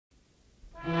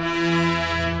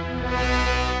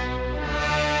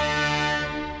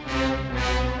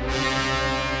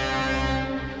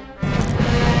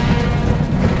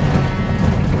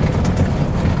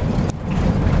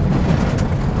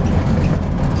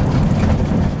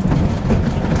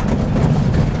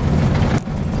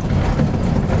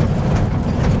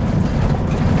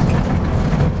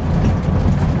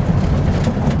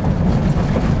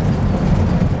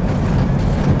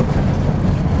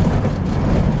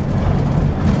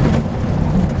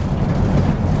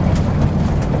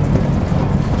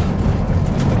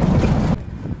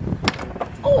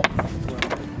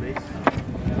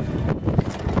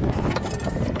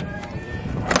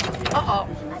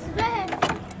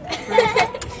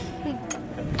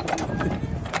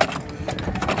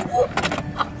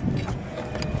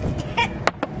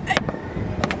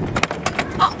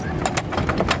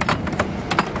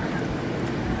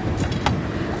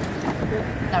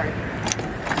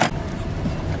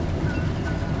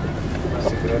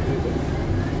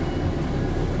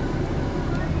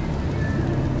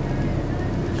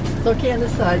It's okay on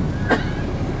this side.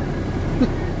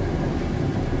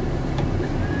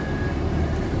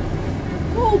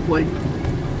 Oh boy.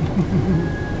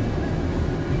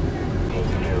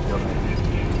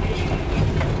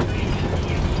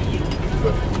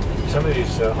 Some of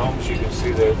these homes, you can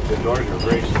see that the doors are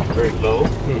very low.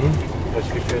 That's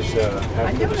because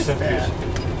after the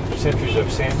centuries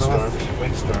of sandstorms,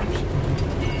 windstorms,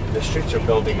 the streets are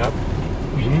building up.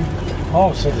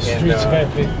 Oh, so the streets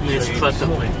have been...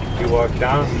 You walk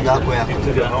down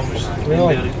into the homes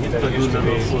Really? that used to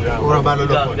be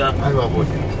down.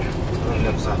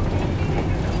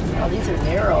 Oh, these are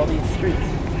narrow, these streets.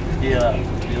 Yeah,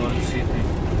 the old city.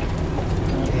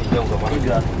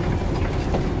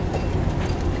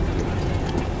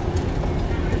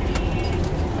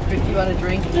 Rick, you want a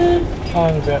drink?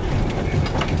 On a bit.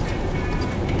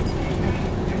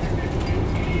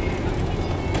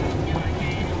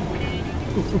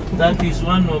 That is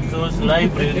one of those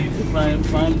libraries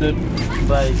funded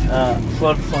by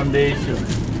Ford Foundation.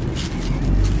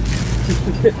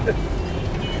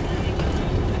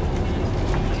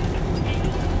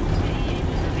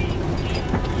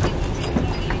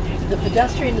 The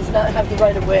pedestrian does not have the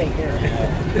right of way here.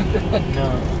 No.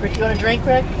 Rick, you want a drink,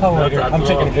 Rick? Oh, later. I'm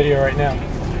taking a video right now.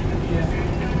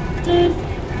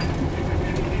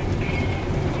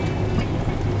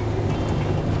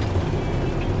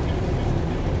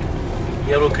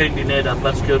 Yaro kai dine da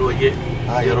baske roye.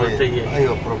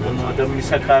 Ayo problem. No, da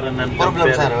misakara nan.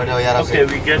 Problem sir, wada yara. Okay,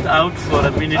 we get out for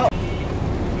a minute.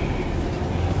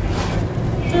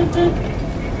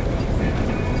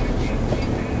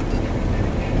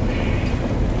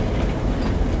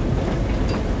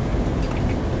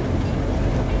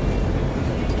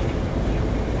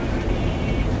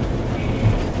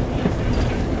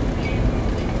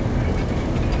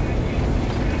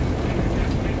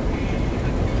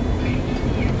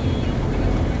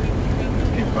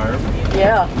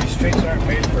 Yeah. These streets aren't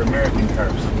made for American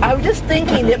cars. I was just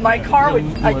thinking that my car would,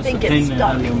 I think, get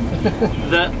stuck.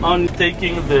 On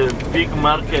taking the big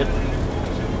market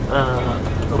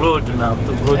road now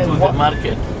to go to the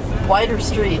market. Wider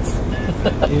streets.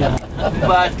 Yeah,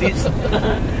 but it's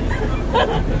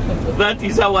that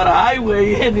is our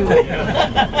highway anyway.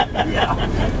 Yeah.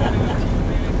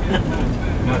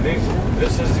 Now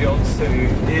this is the old city.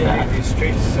 Yeah. These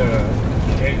streets,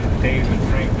 Dave and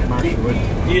Frank Marshwood.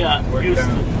 Yeah, work used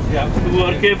down. to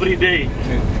work every day. To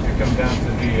come down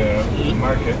to the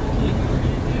market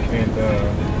and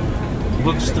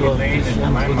Bookstore. Lane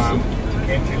and my mom,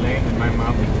 Auntie Lane and my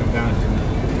mom would come down to.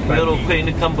 Yaro kai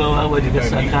ni kan bawa wadi ka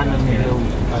sakana ni yau.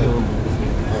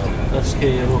 Gaske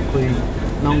yaro kai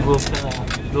nango ka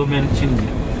domin cinji.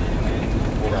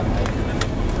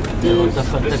 This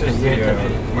is the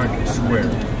market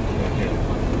square.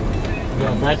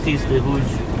 Yeah, that is the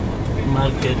huge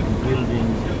market building.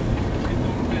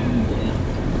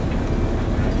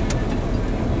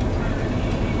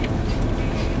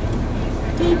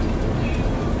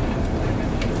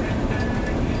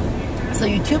 So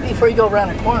you toot before you go around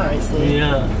a corner, I see.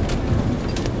 Yeah.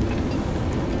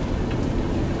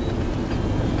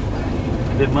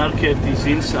 The market is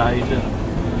inside.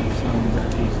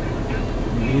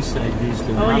 Inside is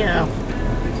the market. Yeah.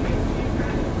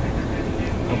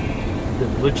 The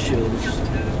butcher's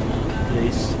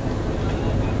place.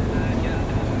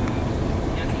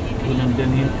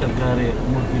 Walandan hin ka gare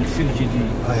mobil filjidi.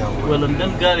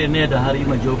 Walandan gare ne da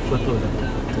harima job photo da.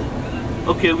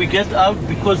 Okay, we get out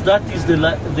because that is the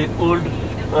old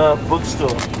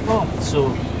bookstore. Oh.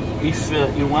 So if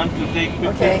you want to take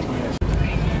pictures. Okay.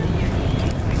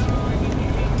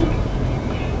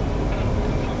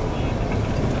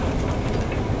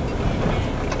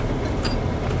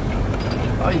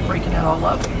 Oh, you're breaking it all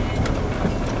up.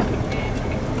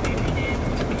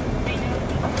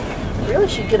 Really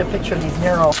should get a picture of these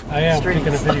narrow streets. I am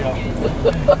taking a video.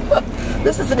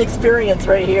 This is an experience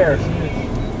right here.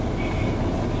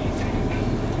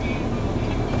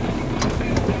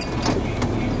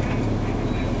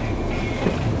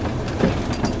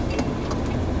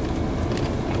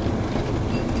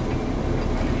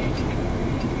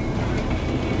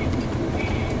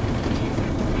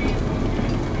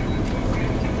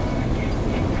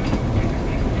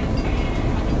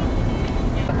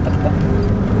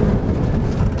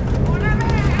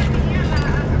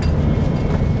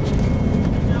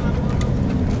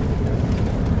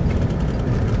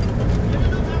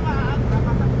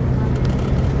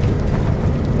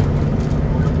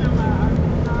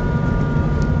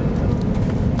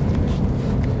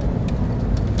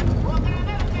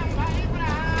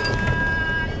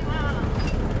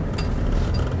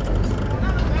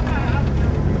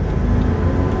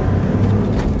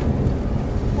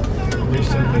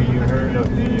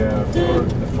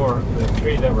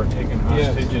 that were taken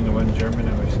hostage and the one German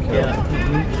that was killed.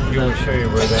 Yeah. We will show you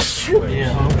where that took place.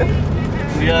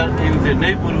 Yeah. We are in the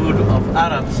neighborhood of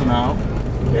Arabs now,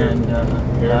 and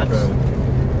that's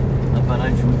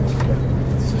Abaraju.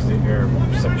 This is the Arab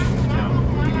section of town.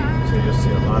 So you'll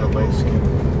see a lot of light skin.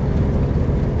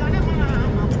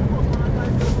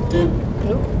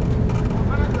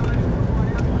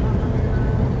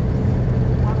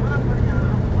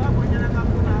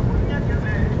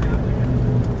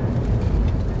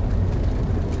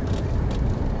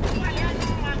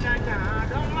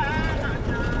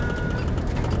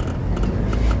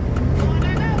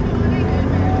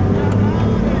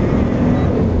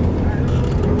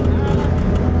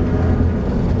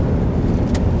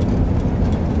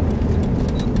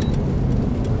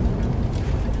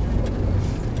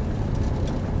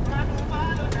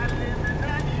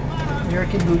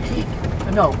 American Boutique.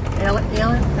 No,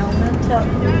 Elemental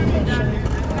Irritation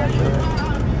Pleasure.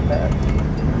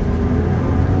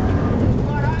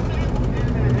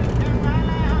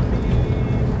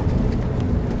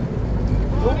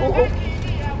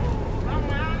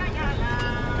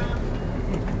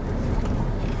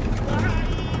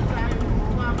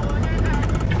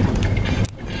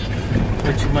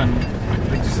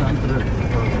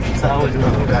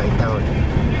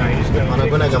 Mana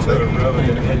guna gambar? Road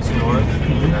that heads north.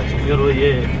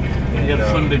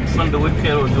 From the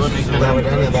Wicker or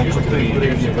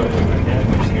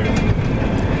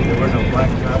There were no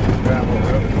blacktop gravel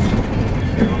roads.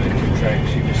 There were only 2 tracks.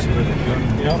 You can see where the gun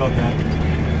filled that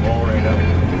wall right up.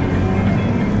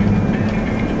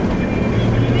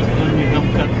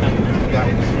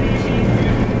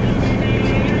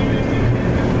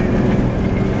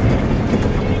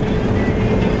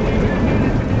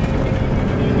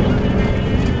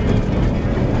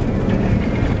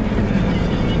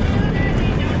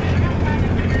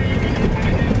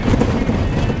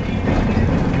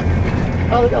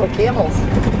 Oh, look at all the camels.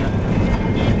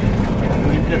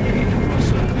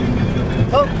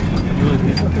 Oh.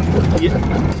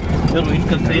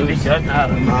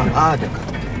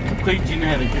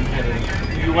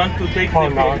 You want to take Oh,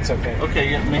 no, it's okay.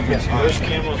 Okay, yeah, make it. Those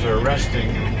camels are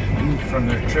resting from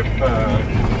their trip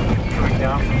coming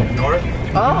down from the north.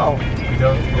 Oh.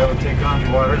 They'll take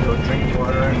on water, they'll drink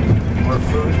water and more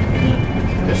food.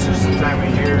 This is the time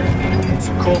of year, it's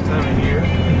a cold time of year,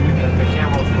 that the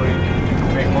camels will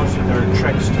make most of their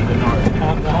treks to the north.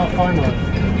 How far north?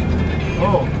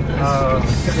 Oh,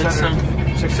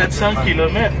 600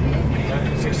 kilometers.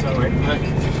 600, right?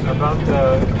 About,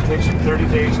 it takes them 30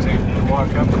 days to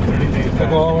walk up and 30 days To back.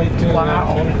 go all the way to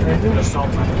Wow. The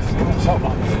salt mines. Salt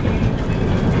mines.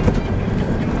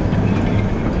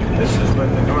 This is when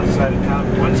the north side of town,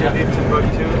 once you leave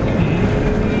Timbuktu,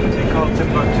 they call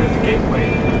Timbuktu the gateway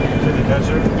to the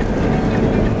desert.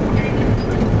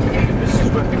 This is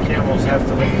when the camels have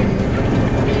to leave.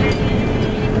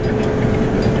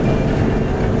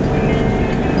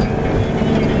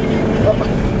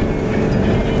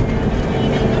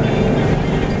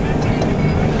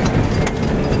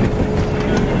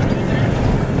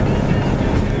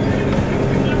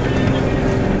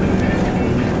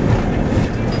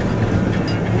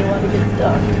 You want to get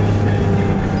stuck.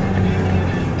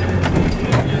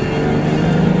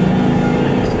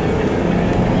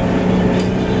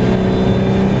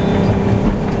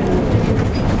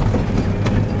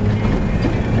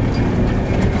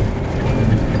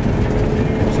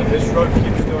 So this road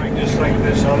keeps going just like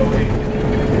this all the way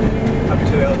up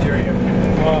to Algeria.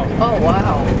 Wow. Oh,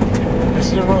 wow. This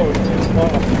is the road.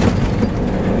 Wow.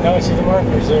 Now I see the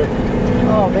markers there.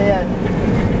 Oh, man.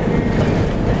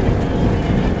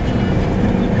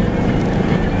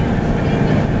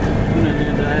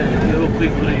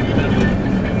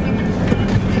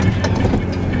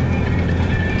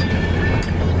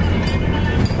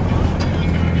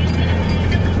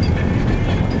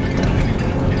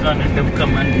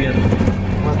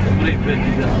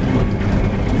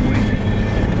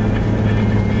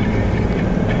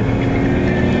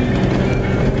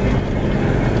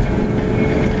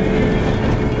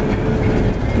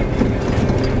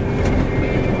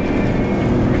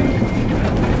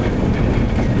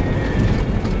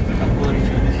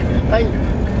 Hey.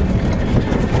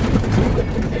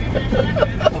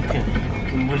 Okay,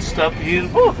 we will stop here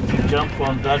to jump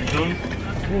on that dune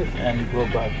and go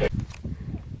back.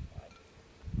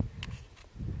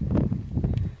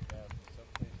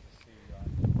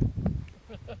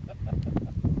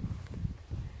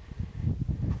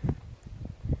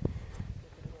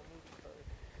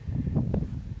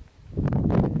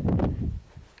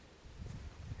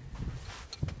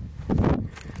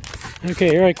 Okay,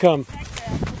 here I come.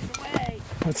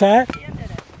 What's that?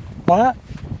 What?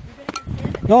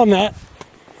 No, I'm not.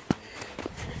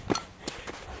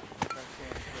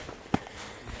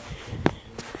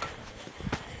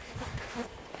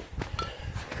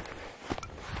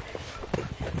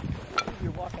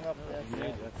 You're walking up this.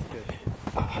 Yeah, that's good.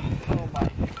 Oh my.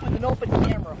 With an open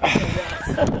camera.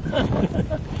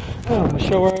 Oh, I'm gonna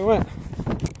show where I went.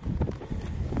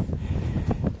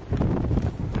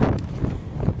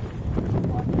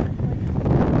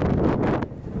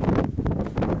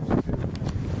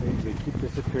 They keep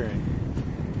disappearing.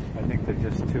 I think there's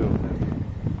just two of them.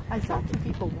 I saw two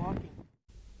people walking.